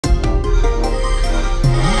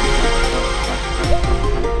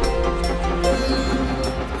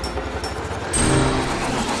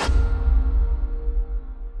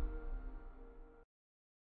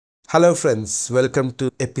Hello, friends. Welcome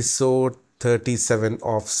to episode 37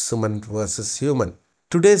 of Suman versus Human.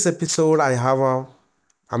 Today's episode, I have a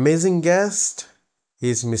amazing guest. He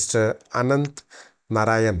is Mr. Ananth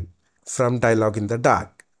Narayan from Dialog in the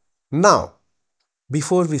Dark. Now,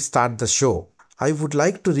 before we start the show, I would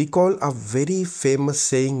like to recall a very famous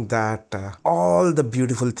saying that all the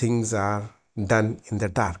beautiful things are done in the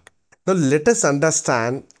dark. Now, let us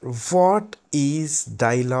understand what is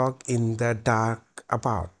Dialogue in the Dark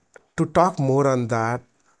about. To talk more on that,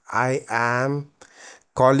 I am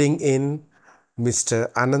calling in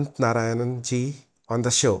Mr. Ananth Narayanan ji on the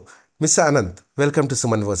show. Mr. Ananth, welcome to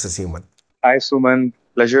Suman versus Human. Hi, Suman.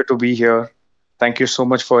 Pleasure to be here. Thank you so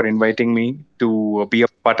much for inviting me to be a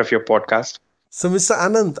part of your podcast. So, Mr.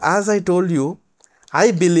 Ananth, as I told you,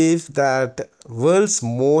 I believe that world's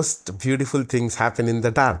most beautiful things happen in the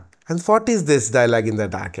dark. And what is this dialogue in the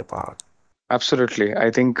dark about? Absolutely. I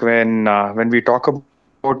think when we talk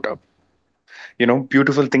about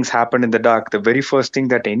beautiful things happen in the dark, the very first thing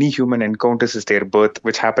that any human encounters is their birth,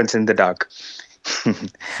 which happens in the dark.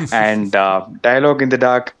 And dialogue in the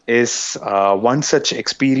dark is one such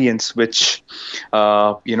experience which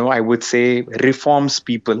I would say reforms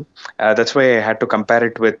people. That's why I had to compare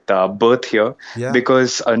it with birth here, Yeah.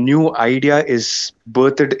 because a new idea is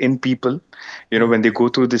birthed in people when they go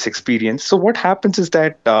through this experience. So what happens is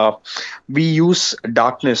that we use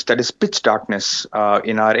darkness, that is pitch darkness,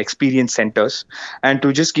 in our experience centers. And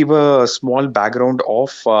to just give a small background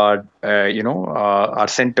of our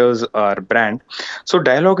centers, our brand. So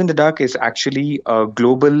Dialogue in the Dark is actually a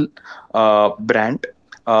global brand,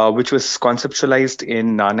 which was conceptualized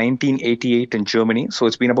in 1988 in Germany. So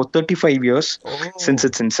it's been about 35 years since Oh.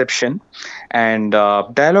 its inception. And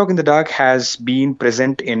Dialogue in the Dark has been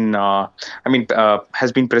present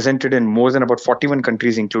has been presented in more than about 41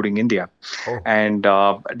 countries, including India. Oh. And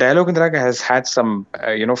Dialogue in the Dark has had some,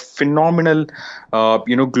 phenomenal,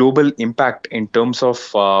 global impact in terms of,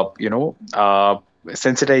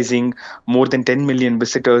 sensitizing more than 10 million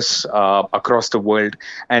visitors across the world,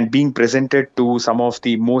 and being presented to some of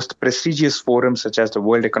the most prestigious forums such as the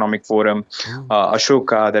World Economic Forum, Mm.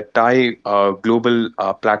 Ashoka, the Thai global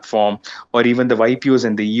platform, or even the YPOs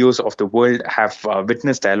and the EOs of the world have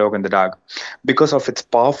witnessed Dialogue in the Dark because of its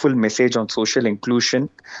powerful message on social inclusion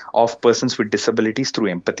of persons with disabilities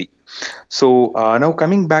through empathy. So now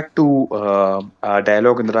coming back to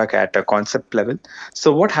Dialogue in the Dark at a concept level.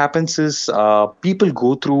 So what happens is people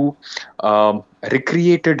go through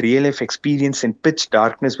recreated real life experience in pitch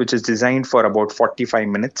darkness, which is designed for about 45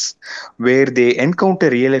 minutes, where they encounter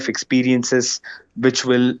real life experiences which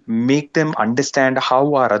will make them understand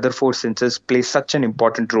how our other four senses play such an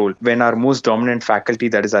important role when our most dominant faculty,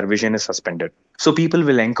 that is our vision, is suspended. So people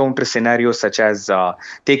will encounter scenarios such as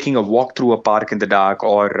taking a walk through a park in the dark,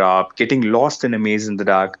 or getting lost in a maze in the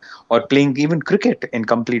dark, or playing even cricket in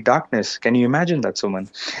complete darkness. Can you imagine that, Suman?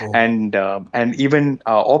 Oh. And even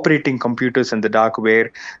operating computers in the dark,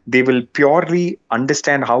 where they will purely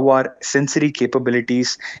understand how our sensory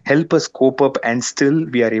capabilities help us cope up, and still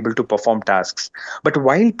we are able to perform tasks. But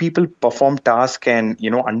while people perform tasks and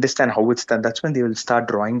understand how it's done, that's when they will start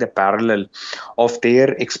drawing the parallel of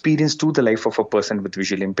their experience to the life of a person with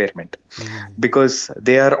visual impairment, Mm. because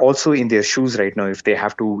they are also in their shoes right now, if they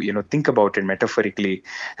have to think about it metaphorically.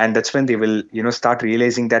 And that's when they will start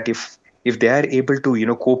realizing that if they are able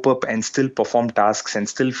to cope up and still perform tasks and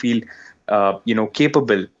still feel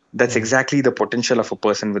capable, that's Mm. exactly the potential of a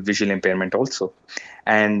person with visual impairment also.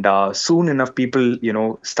 And soon enough people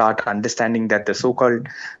start understanding that the so-called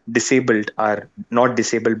disabled are not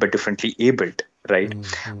disabled but differently abled, right? Mm.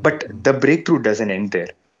 Mm. But Mm. the breakthrough doesn't end there.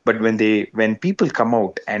 But when people come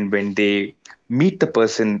out and when they meet the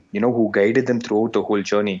person who guided them throughout the whole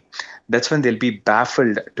journey, that's when they'll be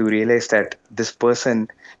baffled to realize that this person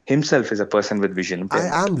himself is a person with visual I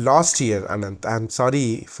impairment. am lost here, Anant. I'm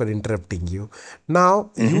sorry for interrupting you. Now,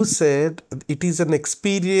 you Hmm. said it is an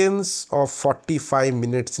experience of 45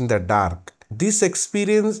 minutes in the dark. This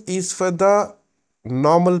experience is for the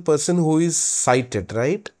normal person who is sighted,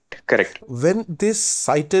 right? Correct. When this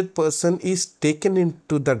sighted person is taken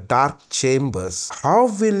into the dark chambers, how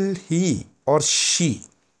will he or she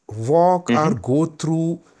walk or Hmm. go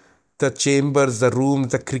through the chambers, the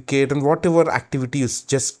rooms, the cricket, and whatever activity you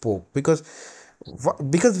just spoke? Because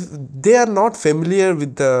they are not familiar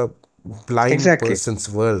with the blind Exactly. person's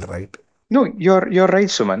world, right? No, you're right,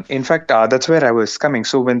 Suman. In fact, that's where I was coming.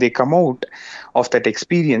 So when they come out of that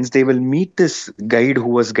experience, they will meet this guide who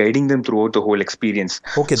was guiding them throughout the whole experience.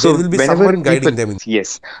 Okay, there So will be whenever someone people, guiding them in.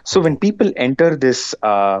 yes, so when Okay. people enter this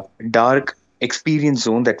dark experience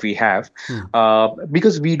zone that we have,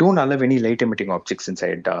 because we don't allow any light emitting objects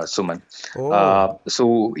inside, Suman. Oh,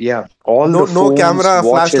 So yeah, all no, the no phones, camera,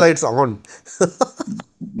 watches, flashlights on.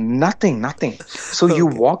 nothing. So you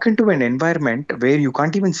Okay. walk into an environment where you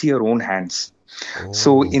can't even see your own hands.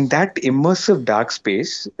 So Oh. in that immersive dark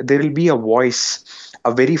space, there will be a voice,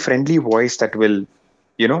 a very friendly voice that will,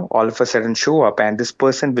 all of a sudden show up, and this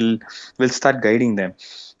person will start guiding them.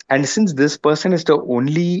 And since this person is the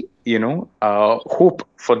only, hope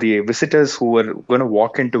for the visitors who are going to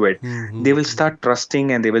walk into it, they will Mm-hmm. start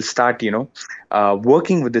trusting, and they will start,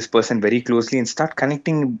 working with this person very closely and start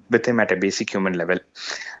connecting with him at a basic human level.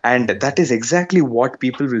 And that is exactly what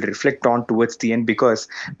people will reflect on towards the end, because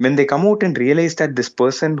when they come out and realize that this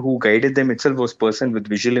person who guided them itself was person with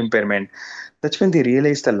visual impairment, that's when they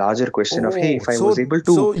realize the larger question of, hey, Oh, if I was able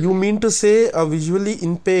to. so you mean to say a visually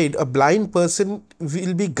impaired, a blind person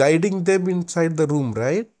will be guiding them inside the room,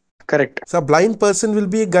 right? Correct. So a blind person will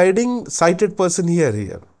be guiding sighted person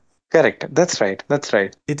here. Correct. That's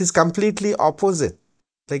right. It is completely opposite.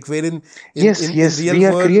 Like wherein Yes, in yes, real we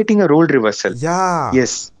are world, creating a role reversal. yeah,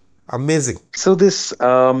 Yes. amazing. So this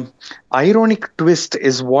ironic twist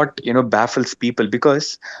is what, baffles people,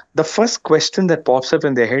 because the first question that pops up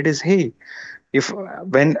in their head is, hey, if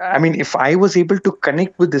I was able to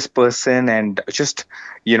connect with this person and just,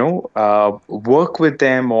 work with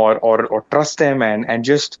them, or trust them, and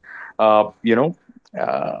just, you know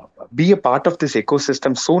uh, be a part of this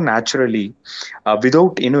ecosystem so naturally,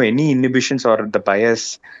 without, any inhibitions or the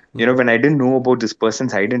bias, when I didn't know about this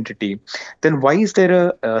person's identity, then why is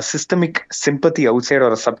there a systemic sympathy outside,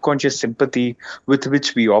 or a subconscious sympathy with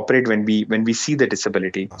which we operate when we see the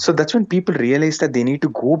disability? So that's when people realize that they need to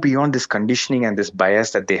go beyond this conditioning and this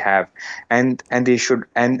bias that they have, and they should,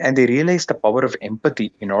 and they realize the power of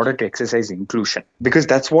empathy in order to exercise inclusion, because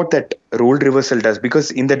that's what that role reversal does. Because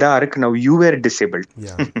in the dark, now you were disabled.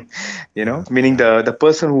 Yeah, Meaning yeah. the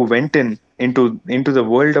person who went into the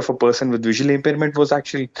world of a person with visual impairment was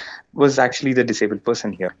actually the disabled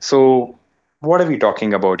person here. So what are we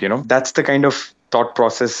talking about? That's the kind of thought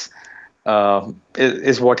process,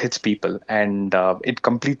 is what hits people, and it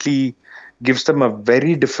completely gives them a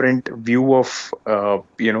very different view of,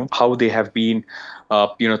 how they have been,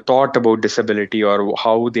 thought about disability, or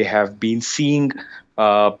how they have been seeing,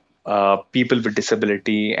 uh, people with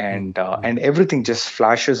disability, and everything just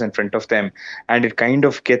flashes in front of them, and it kind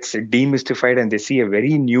of gets demystified, and they see a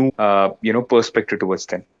very new, perspective towards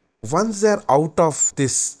them. Once they're out of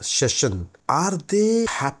this session, are they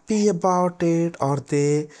happy about it, or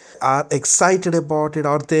they are excited about it,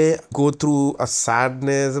 or they go through a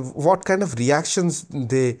sadness? What kind of reactions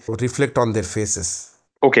they reflect on their faces?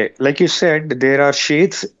 Okay, like you said, there are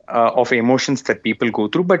shades of emotions that people go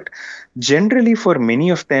through, but generally, for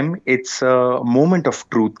many of them, it's a moment of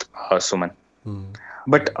truth, Suman. Hmm.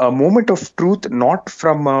 But a moment of truth, not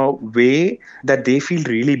from a way that they feel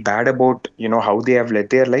really bad about, how they have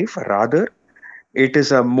led their life. Rather, it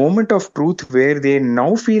is a moment of truth where they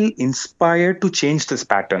now feel inspired to change this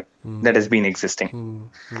pattern that has Hmm. been existing. Hmm.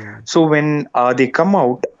 Hmm. So when they come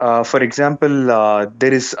out, for example,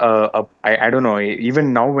 there is I don't know,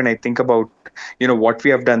 even now when I think about, what we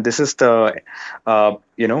have done, this is the,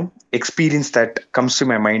 experience that comes to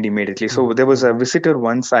my mind immediately. So Hmm. there was Hmm. a visitor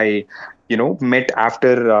once I, met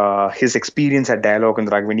after his experience at Dialog and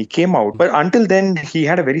Drag when he came out. But until then, he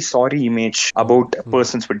had a very sorry image Hmm. about Hmm.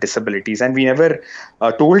 persons with disabilities, and we never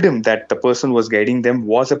told him that the person was guiding them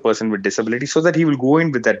was a person with disability, so that he will go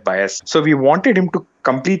in with that bias. So we wanted him to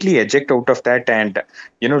completely eject out of that, and,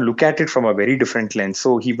 look at it from a very different lens.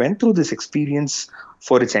 So he went through this experience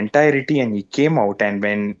for its entirety, and he came out, and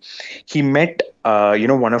when he met,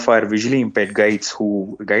 one of our visually impaired guides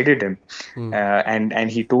who guided him, Hmm. and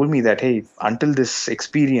he told me that, hey, until this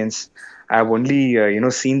experience, I've only,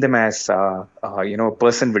 seen them as, a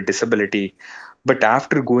person with disability. But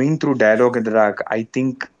after going through Dialogue in the Dark, I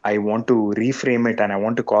think I want to reframe it, and I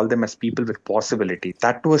want to call them as people with possibility.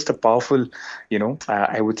 That was the powerful,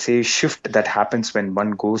 I would say, shift that happens when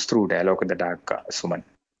one goes through Dialogue in the Dark, Suman,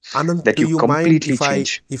 Anand, that do you you mind completely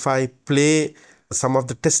change. if I play some of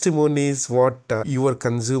the testimonies what your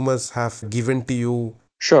consumers have given to you?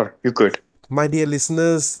 Sure, you could. My dear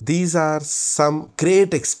listeners, these are some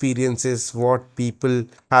great experiences what people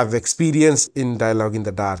have experienced in Dialogue in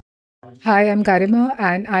the Dark. Hi, I'm Garima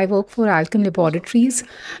and I work for Alchem Laboratories.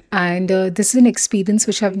 And this is an experience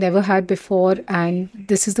which I've never had before. And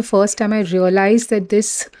this is the first time I realized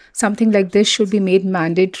that something like this should be made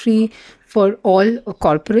mandatory for all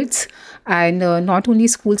corporates, and not only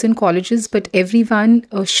schools and colleges, but everyone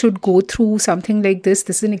should go through something like this.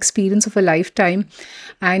 This is an experience of a lifetime,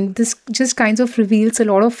 and this just kinds of reveals a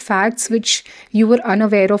lot of facts which you were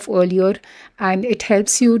unaware of earlier, and it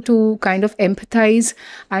helps you to kind of empathize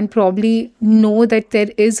and probably know that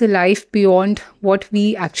there is a life beyond what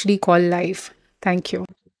we actually call life. Thank you.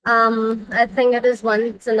 I think it is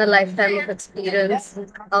once in a lifetime of experience.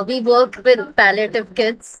 We work with palliative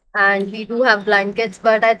kids and we do have blind kids,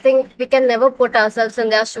 but I think we can never put ourselves in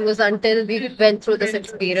their shoes until we went through this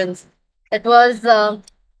experience. It was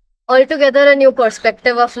altogether a new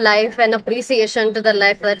perspective of life and appreciation to the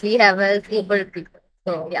life that we have as able people.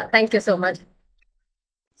 So, yeah, thank you so much.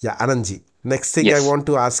 Yeah, Anandji. Next thing I Yes, want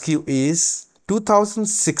to ask you is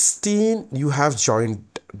 2016, you have joined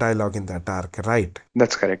Dialog in the Dark, right?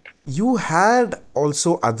 that's correct. You had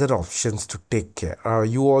also other options to take care.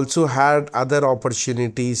 You also had other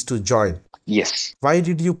opportunities to join. Yes. Why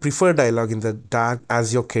did you prefer Dialog in the Dark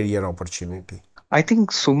as your career opportunity? I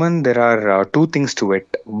think, Suman, there are two things to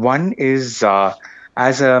it. One is,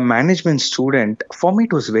 as a management student, for me,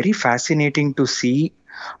 it was very fascinating to see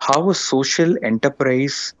how a social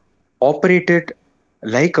enterprise operated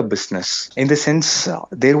like a business, in the sense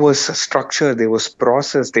there was structure, there was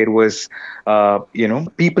process, there was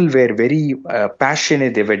people were very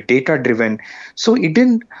passionate, they were data driven. So it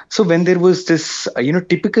didn't so when there was this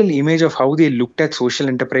typical image of how they looked at social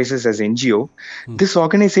enterprises as NGO, this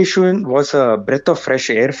organization was a breath of fresh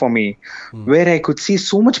air for me, where I could see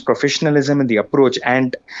so much professionalism in the approach,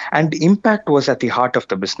 and impact was at the heart of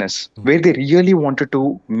the business, where they really wanted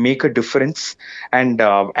to make a difference. And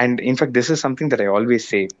in fact, this is something that I always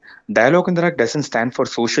say: Dialogue in the Dark doesn't stand for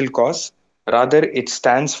social cause, rather it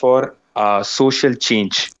stands for social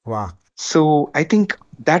change. Wow. So I think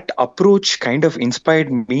that approach kind of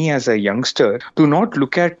inspired me as a youngster to not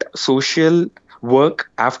look at social work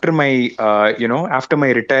after my after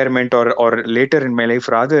my retirement, or later in my life.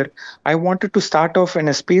 Rather, I wanted to start off in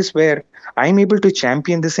a space where I'm able to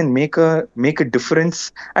champion this and make a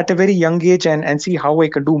difference at a very young age, and see how I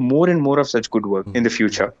can do more and more of such good work in the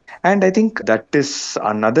future. And I think that is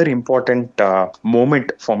another important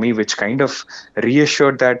moment for me, which kind of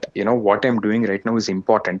reassured that what I'm doing right now is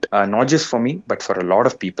important, not just for me but for a lot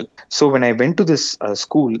of people. So when I went to this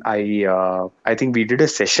school, I think we did a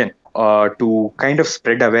session to kind of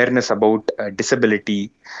spread awareness about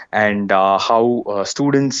disability, and how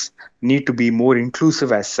students need to be more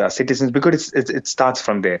inclusive as citizens, because it starts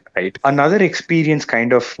from there, right? Another experience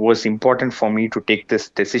kind of was important for me to take this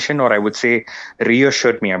decision, or I would say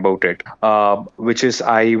reassured me about it, which is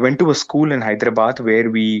I went to a school in Hyderabad where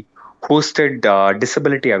we hosted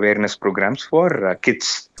disability awareness programs for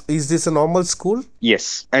kids. Is this a normal school?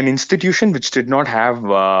 Yes, an institution which did not have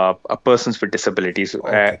persons with disabilities,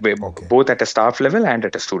 Okay. Okay. both at a staff level and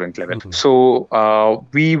at a student level. So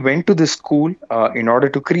we went to this school in order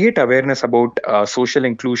to create awareness about social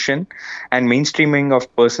inclusion and mainstreaming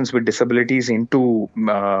of persons with disabilities into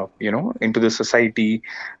into the society.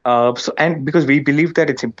 And because we believe that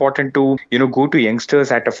it's important to go to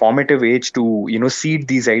youngsters at a formative age to seed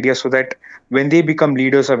these ideas, so that when they become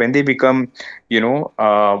leaders, or when they become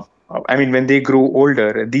when they grow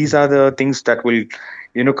older, these are the things that will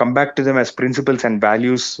come back to them as principles and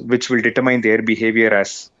values, which will determine their behavior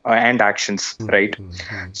as and actions, right?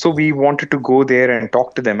 So we wanted to go there and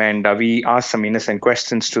talk to them, and we asked some innocent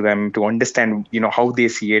questions to them to understand how they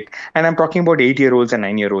see it. And I'm talking about 8-year-olds and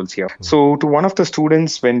 9-year-olds here. So to one of the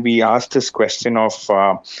students, when we asked this question of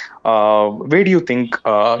where do you think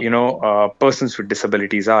persons with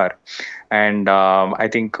disabilities are, and I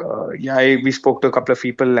think we spoke to a couple of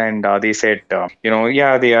people, and they said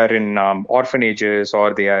they are in orphanages,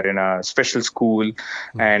 or they are in a special school,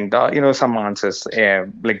 and some answers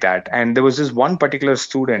like that. And there was this one particular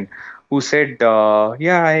student who said,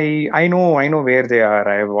 I know where they are.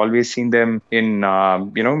 I have always seen them in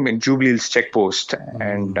in Jubilee's checkpost.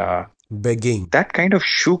 And Begging. that kind of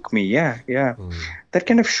shook me. That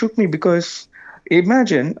kind of shook me, because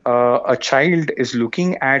imagine a child is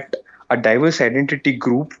looking at a diverse identity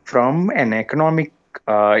group from an economic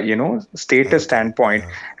status standpoint,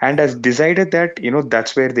 and has decided that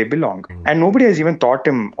that's where they belong, and nobody has even taught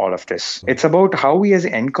him all of this. It's about how he has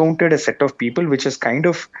encountered a set of people which has kind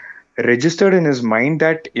of registered in his mind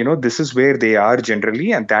that this is where they are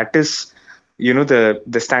generally, and that is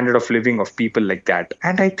the standard of living of people like that.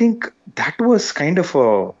 And I think that was kind of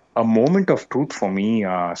a moment of truth for me,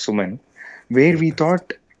 Suman, where we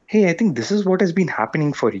thought, hey, I think this is what has been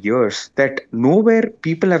happening for years, that nowhere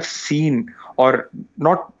people have seen, or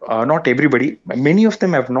not everybody, many of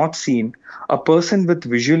them have not seen a person with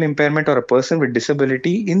visual impairment or a person with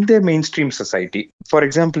disability in their mainstream society. For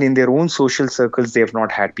example, in their own social circles, they have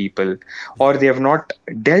not had people, or they have not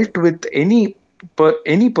dealt with any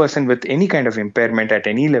person with any kind of impairment at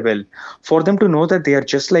any level, for them to know that they are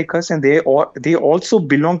just like us, and they also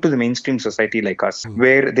belong to the mainstream society like us,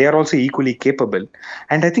 where they are also equally capable.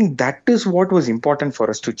 And I think that is what was important for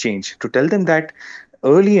us to change, to tell them that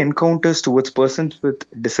early encounters towards persons with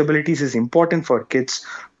disabilities is important for kids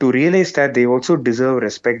to realize that they also deserve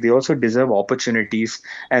respect, they also deserve opportunities,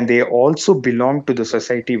 and they also belong to the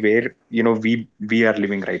society where we are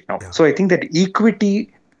living right now. Yeah. So I think that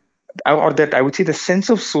equity, or that I would say the sense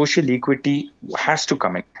of social equity, has to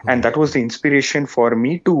come in. And that was the inspiration for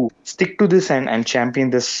me to stick to this and champion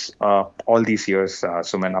this all these years,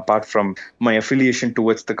 Suman, apart from my affiliation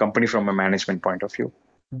towards the company from a management point of view.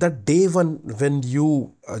 The day one when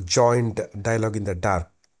you joined Dialogue in the Dark,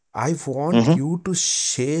 I want Mhm. you to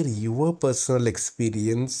share your personal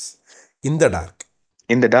experience in the dark.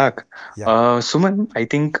 In the dark. Yeah. Suman, I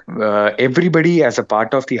think everybody, as a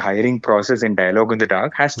part of the hiring process in Dialogue in the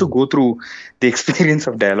Dark, has to go through the experience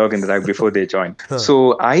of Dialogue in the Dark before they join. Huh.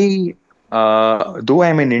 So though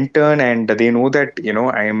I'm an intern, and they know that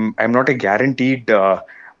I'm not a guaranteed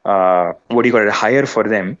what do you call it, hire for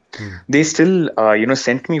them, they still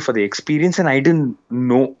sent me for the experience, and I didn't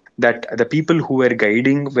know that the people who were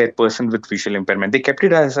guiding were person with visual impairment. They kept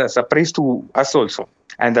it as a surprise to us also.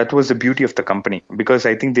 And that was the beauty of the company, because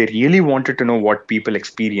I think they really wanted to know what people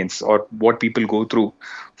experience or what people go through,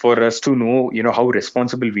 for us to know how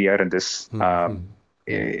responsible we are in this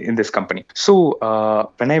company. So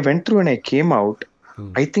when I went through and I came out,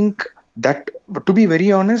 I think that, to be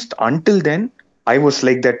very honest, until then I was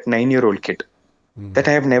like that 9-year-old kid, that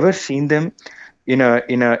I have never seen them in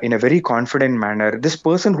a very confident manner. This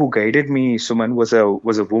person who guided me, Suman, was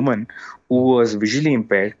a woman who was visually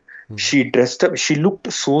impaired. She dressed up. She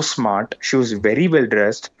looked so smart. She was very well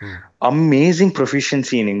dressed. Amazing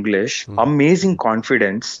proficiency in English. Amazing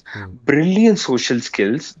confidence. Brilliant social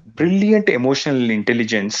skills. Brilliant emotional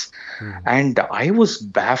intelligence. And I was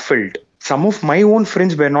baffled. Some of my own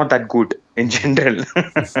friends were not that good in general,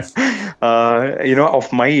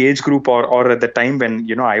 of my age group, or at the time when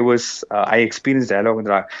I experienced Dialogue with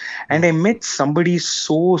Ra, and I met somebody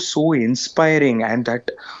so inspiring, and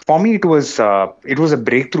that for me it was a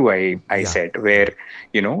breakthrough. I Yeah. said, where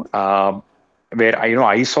you know. Where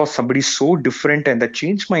I saw somebody so different, and that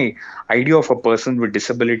changed my idea of a person with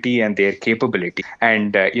disability and their capability,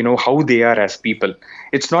 and how they are as people.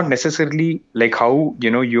 It's not necessarily like how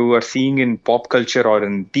you are seeing in pop culture or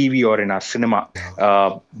in TV or in our cinema.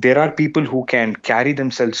 There are people who can carry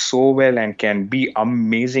themselves so well and can be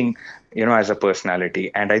amazing, as a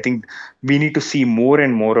personality. And I think we need to see more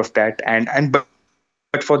and more of that.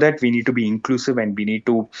 But for that, we need to be inclusive, and we need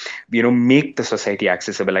to make the society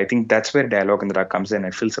accessible. I think that's where Dialogue in the Dark comes in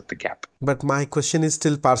and fills up the gap. But my question is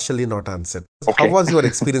still partially not answered. How Okay. was your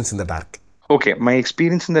experience in the dark? Okay, my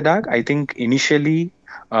experience in the dark, I think initially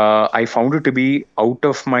I found it to be out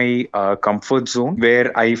of my comfort zone,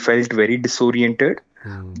 where I felt very disoriented.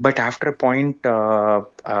 But after a point,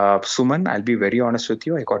 Suman, I'll be very honest with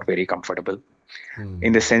you, I got very comfortable,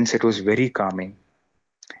 in the sense it was very calming.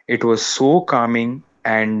 It was so calming,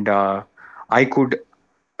 and I could,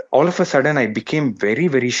 all of a sudden, I became very,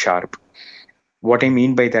 very sharp. What I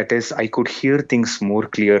mean by that is, I could hear things more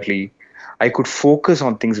clearly. I could focus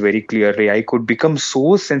on things very clearly. I could become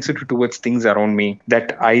so sensitive towards things around me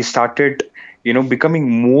that I started, becoming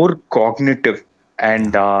more cognitive.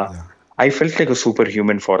 And I felt like a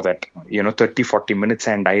superhuman for that, 30, 40 minutes.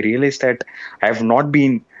 And I realized that I have not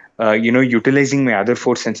been, utilizing my other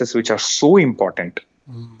four senses, which are so important.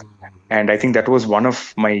 And I think that was one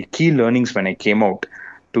of my key learnings when I came out,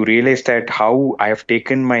 to realize that how I have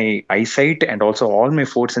taken my eyesight and also all my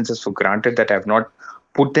four senses for granted, that I have not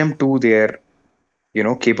put them to their,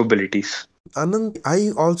 capabilities. Anand,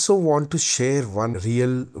 I also want to share one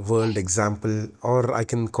real world example, or I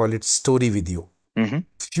can call it story with you. Mm-hmm.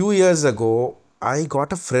 Few years ago, I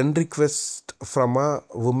got a friend request from a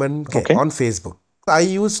woman Okay. on Facebook. I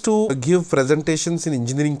used to give presentations in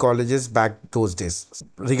engineering colleges back those days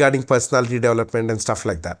regarding personality development and stuff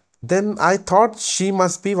like that. Then I thought she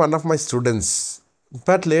must be one of my students.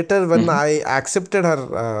 But later, when I accepted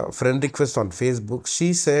her friend request on Facebook,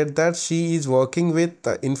 she said that she is working with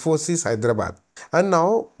Infosys Hyderabad. And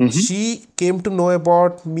now she came to know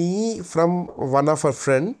about me from one of her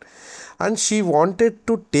friend. and she wanted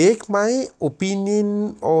to take my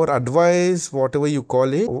opinion or advice, whatever you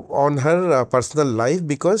call it, on her personal life,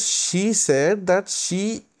 because she said that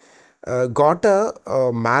she got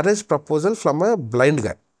a marriage proposal from a blind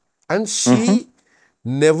guy, and Mm-hmm. she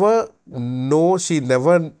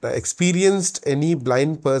never experienced any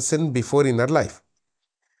blind person before in her life.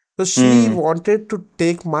 So she Mm. wanted to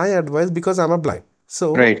take my advice because I'm a blind. So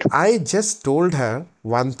Right. I just told her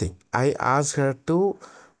one thing. I asked her to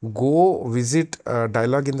go visit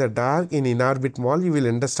Dialog in the Dark in Inorbit Mall. You will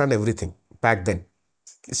understand everything back then.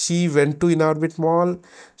 She went to Inorbit Mall.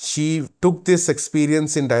 She took this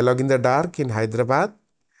experience in Dialog in the Dark in Hyderabad.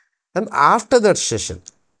 And after that session,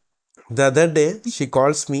 the other day, she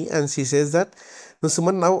calls me and she says that, no,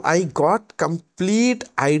 Suman, now I got complete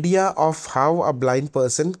idea of how a blind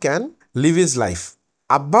person can live his life.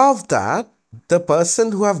 Above that, the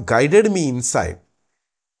person who have guided me inside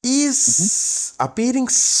Mm-hmm. is appearing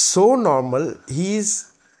so normal. He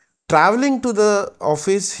is traveling to the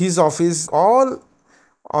office, his office, all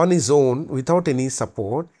on his own without any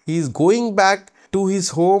support. He is going back to his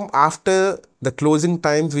home after the closing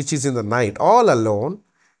times, which is in the night, all alone.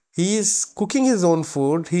 He is cooking his own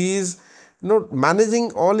food. He is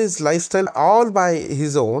managing all his lifestyle all by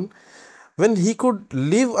his own. When he could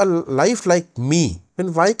live a life like me,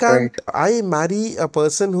 then why Right. can't I marry a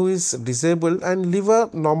person who is disabled and live a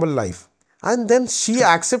normal life? And then she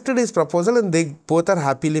accepted his proposal, and they both are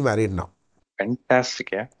happily married now.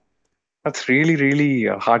 Fantastic. Yeah. That's really, really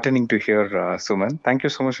heartening to hear, Suman. Thank you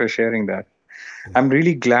so much for sharing that. I'm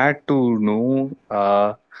really glad to know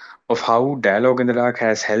of how Dialogue in the Dark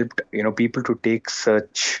has helped people to take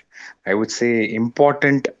such, I would say,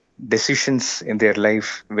 important decisions in their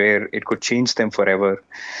life where it could change them forever.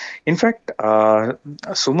 In fact,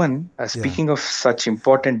 Suman, Yeah. speaking of such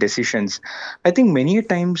important decisions, I think many a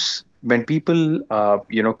times when people,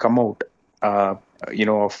 come out, uh,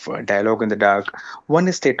 of Dialogue in the Dark, one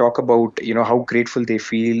is they talk about, how grateful they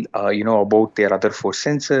feel, about their other four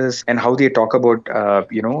senses, and how they talk about,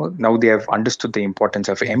 now they have understood the importance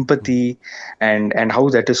of empathy, and how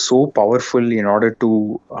that is so powerful in order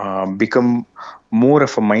to become more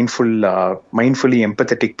of a mindfully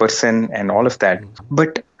empathetic person and all of that.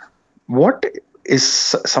 But what is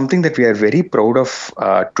something that we are very proud of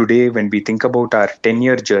today when we think about our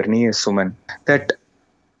 10-year journey, Suman, that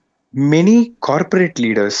many corporate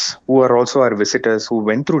leaders who are also our visitors who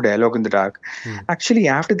went through Dialogue in the Dark actually,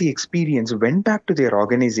 after the experience, went back to their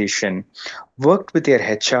organization, worked with their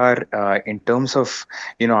HR in terms of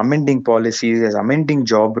amending policies, amending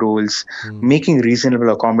job roles, making reasonable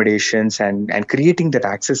accommodations, and creating that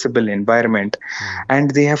accessible environment.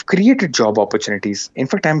 And they have created job opportunities. In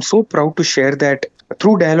fact, I'm so proud to share that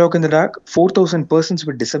through Dialogue in the Dark, 4,000 persons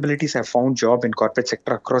with disabilities have found job in corporate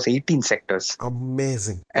sector across 18 sectors.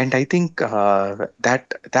 Amazing. And I think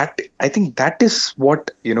that is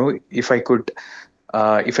what if I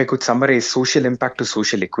could summarize, social impact to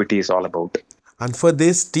social equity is all about. And for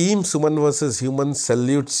this team, Suman versus Human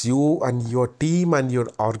salutes you and your team and your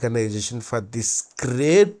organization for this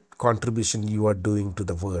great contribution you are doing to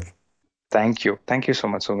the world. Thank you so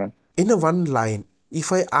much, Suman. In a one line,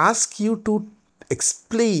 if I ask you to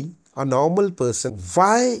explain a normal person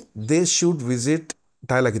why they should visit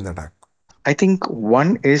Dialogue in the Dark. I think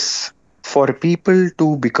one is for people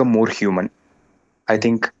to become more human. I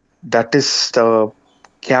think that is the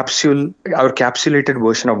our capsulated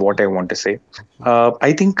version of what I want to say.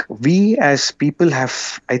 I think we as people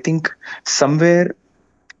have, I think, somewhere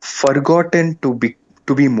forgotten to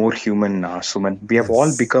be more human, Suman. We have all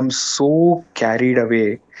Yes. become so carried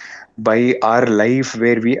away by our life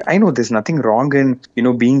where I know there's nothing wrong in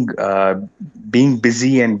being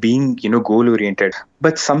busy and being goal oriented,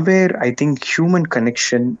 but somewhere I think human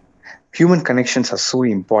connections are so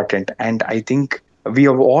important. And I think we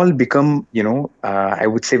have all become I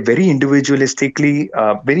would say very individualistic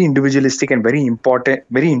and very important,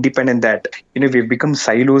 very independent, that we've become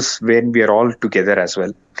silos when we are all together as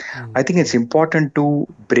well. I think it's important to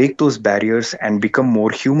break those barriers and become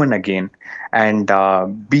more human again, and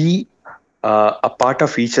be a part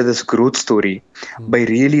of each other's growth story by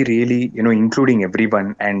really, really, including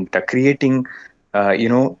everyone, and creating,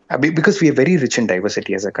 because we are very rich in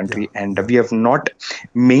diversity as a Yeah. country, and Yeah. we have not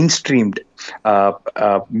mainstreamed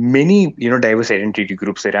many diverse identity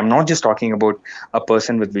groups there. I'm not just talking about a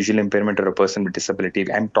person with visual impairment or a person with disability.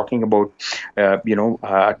 I'm talking about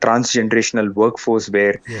transgenerational workforce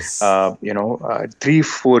where Yes.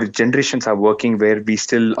 3-4 generations are working, where we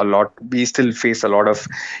still face a lot of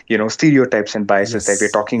stereotypes and biases. That we're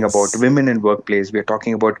Yes. talking about Yes. women in workplace, we're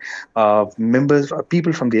talking about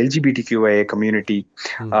people from the LGBTQIA community,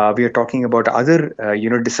 Hmm. we are talking about other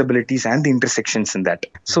disabilities and the intersections in that.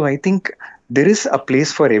 So I think there is a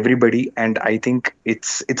place for everybody, and I think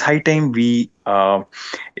it's high time we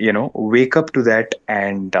wake up to that,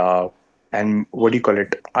 and what do you call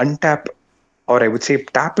it, untap, or I would say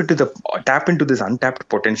tap into this untapped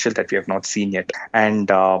potential that we have not seen yet. And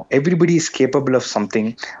everybody is capable of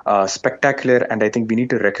something spectacular, and I think we need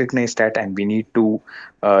to recognize that, and we need to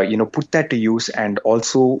put that to use, and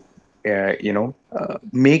also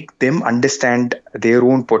make them understand their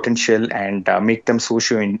own potential, and make them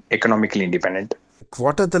socio and economically independent.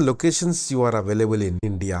 What are the locations you are available in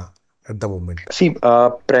India at the moment? See,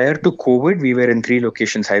 prior to COVID, we were in 3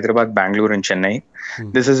 locations: Hyderabad, Bangalore, and Chennai.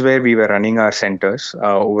 Hmm. This is where we were running our centers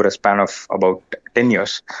over a span of about 10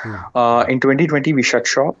 years. Hmm. In 2020, we shut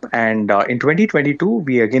shop, and in 2022,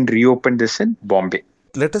 we again reopened this in Bombay.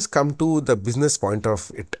 Let us come to the business point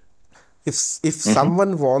of it. If Mhm.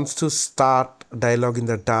 someone wants to start Dialogue in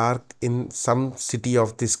the Dark in some city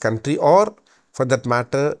of this country, or for that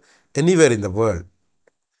matter anywhere in the world,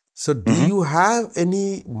 so do Mhm. you have any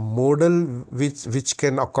model which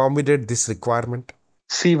can accommodate this requirement?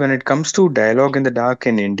 See, when it comes to Dialogue in the Dark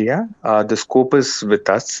in India, the scope is with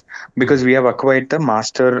us, Hmm. because we have acquired the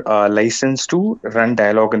master license to run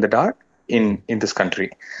Dialogue in the Dark Hmm. in this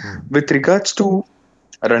country. Hmm. With regards to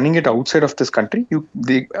running it outside of this country,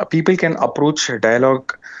 the people can approach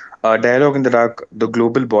Dialogue in the Dark, the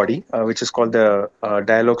global body, which is called the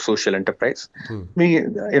Dialogue Social Enterprise. Hmm.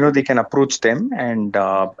 They can approach them, and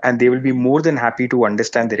they will be more than happy to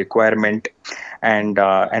understand the requirement, and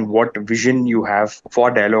what vision you have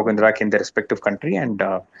for Dialogue in the Dark in their respective country, and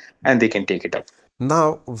they can take it up.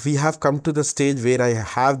 Now we have come to the stage where I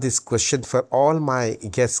have this question for all my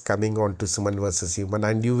guests coming on to Suman versus Human,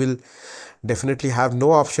 and you will definitely have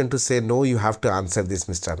no option to say no. You have to answer this,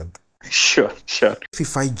 Mr. Anand. Sure, sure.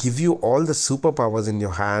 If I give you all the superpowers in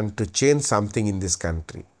your hand to change something in this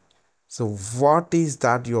country, so what is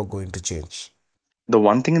that you are going to change? The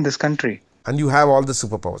one thing in this country. And you have all the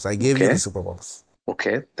superpowers. I gave you the Okay. superpowers.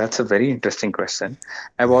 Okay, that's a very interesting question.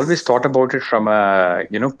 I've always thought about it from a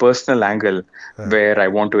personal angle, where I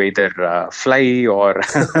want to either fly, or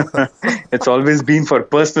it's always been for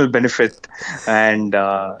personal benefit. And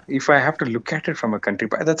if I have to look at it from a country,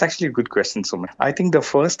 but that's actually a good question, Suman. I think the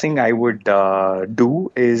first thing I would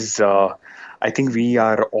do is, I think we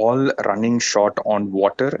are all running short on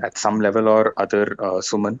water at some level or other,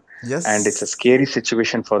 Suman, and it's a Yes. scary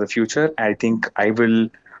situation for the future. I think I will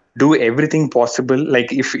do everything possible, like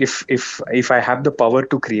if I have the power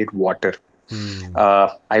to create water, Hmm.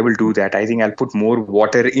 I will do that. I think I'll put more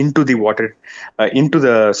water into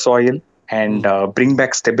the soil, and Hmm. bring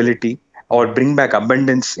back stability, or Hmm. bring back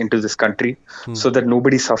abundance into this country, Hmm. so that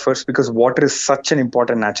nobody suffers, because water is such an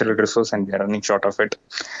important natural resource, and we are running short of it.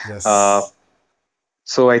 uh, Yes.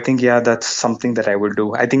 so I think, yeah, that's something that I will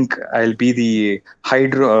do. I think I'll be the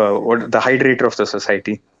the hydrator of the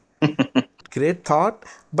society. Great thought.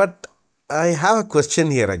 But I have a question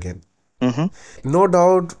here again. Hmm. No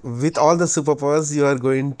doubt, with all the superpowers, you are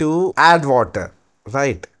going to add water,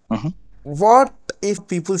 right? What if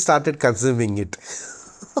people started consuming it?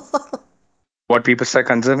 What people start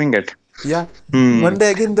conserving it. Yeah. Hmm. One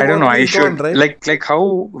day again, the I don't know. water I is gone, should, right? like how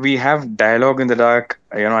we have Dialogue in the Dark,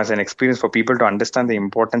 as an experience for people to understand the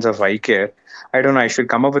importance of eye care. I don't know. I should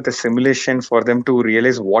come up with a simulation for them to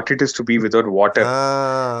realize what it is to be without water,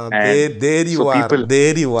 Ah, and there so you are. people.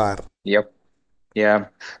 There you are. Yep. Yeah.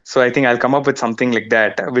 So I think I'll come up with something like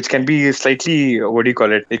that, which can be slightly, what do you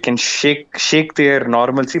call it? It can shake their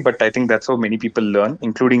normalcy, but I think that's how many people learn,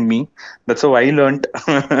 including me. That's how I learned.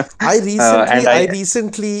 I recently, And I I.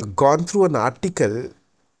 recently gone through an article,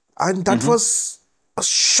 and that Mhm. was a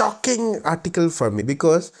shocking article for me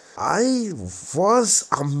because I was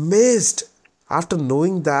amazed after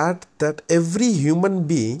knowing that every human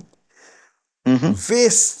being Mhm.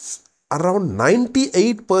 wastes around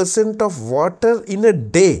 98% of water in a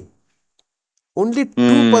day. Only Mm.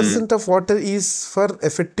 2% of water is for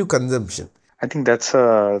effective consumption. I think that's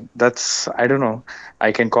I don't know.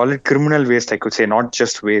 I can call it criminal waste. I could say, not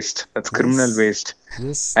just waste. That's criminal Yes. waste.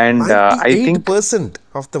 Yes. And I think 98%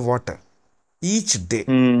 of the water each day.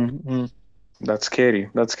 that's scary.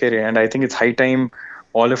 That's scary. And I think it's high time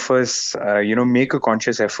all of us, make a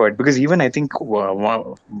conscious effort. Because even I think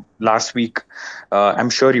last week, I'm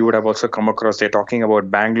sure you would have also come across, they're talking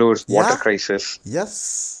about Bangalore's water Yeah. crisis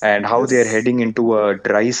Yes. and how they're Yes. heading into a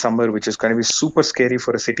dry summer, which is going to be super scary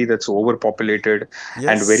for a city that's overpopulated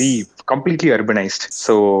and very Yes. completely urbanized.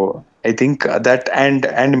 So I think that,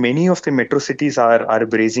 and many of the metro cities are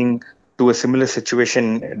bracing to a similar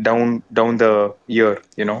situation down the year.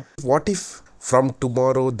 What if from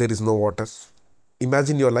tomorrow there is no water?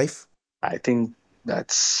 Imagine your life. I think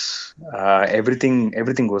that's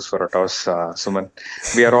everything goes for a toss, Suman.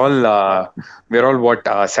 We are all what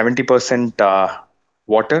 70%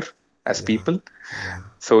 water as Yeah. people. Yeah.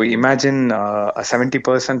 So imagine a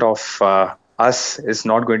 70% of us is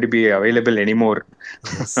not going to be available anymore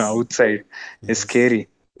Yes. outside. It's Yes. scary.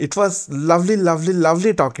 It was lovely, lovely,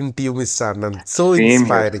 lovely talking to you, Mr. Anand. So Same here,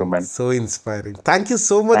 inspiring. Suman. So inspiring. Thank you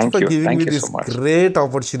so much Thank for you. giving me Thank you this so much. great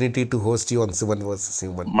opportunity to host you on Suman versus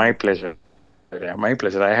Human. My pleasure. Yeah, my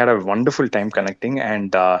pleasure. I had a wonderful time connecting,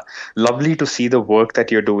 and lovely to see the work that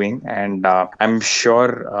you're doing. And I'm sure,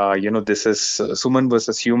 this is Suman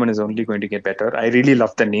versus Human is only going to get better. I really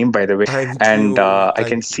love the name, by the way. Thank And you. I can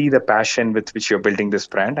Thank you. see the passion with which you're building this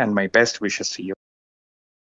brand, and my best wishes to you.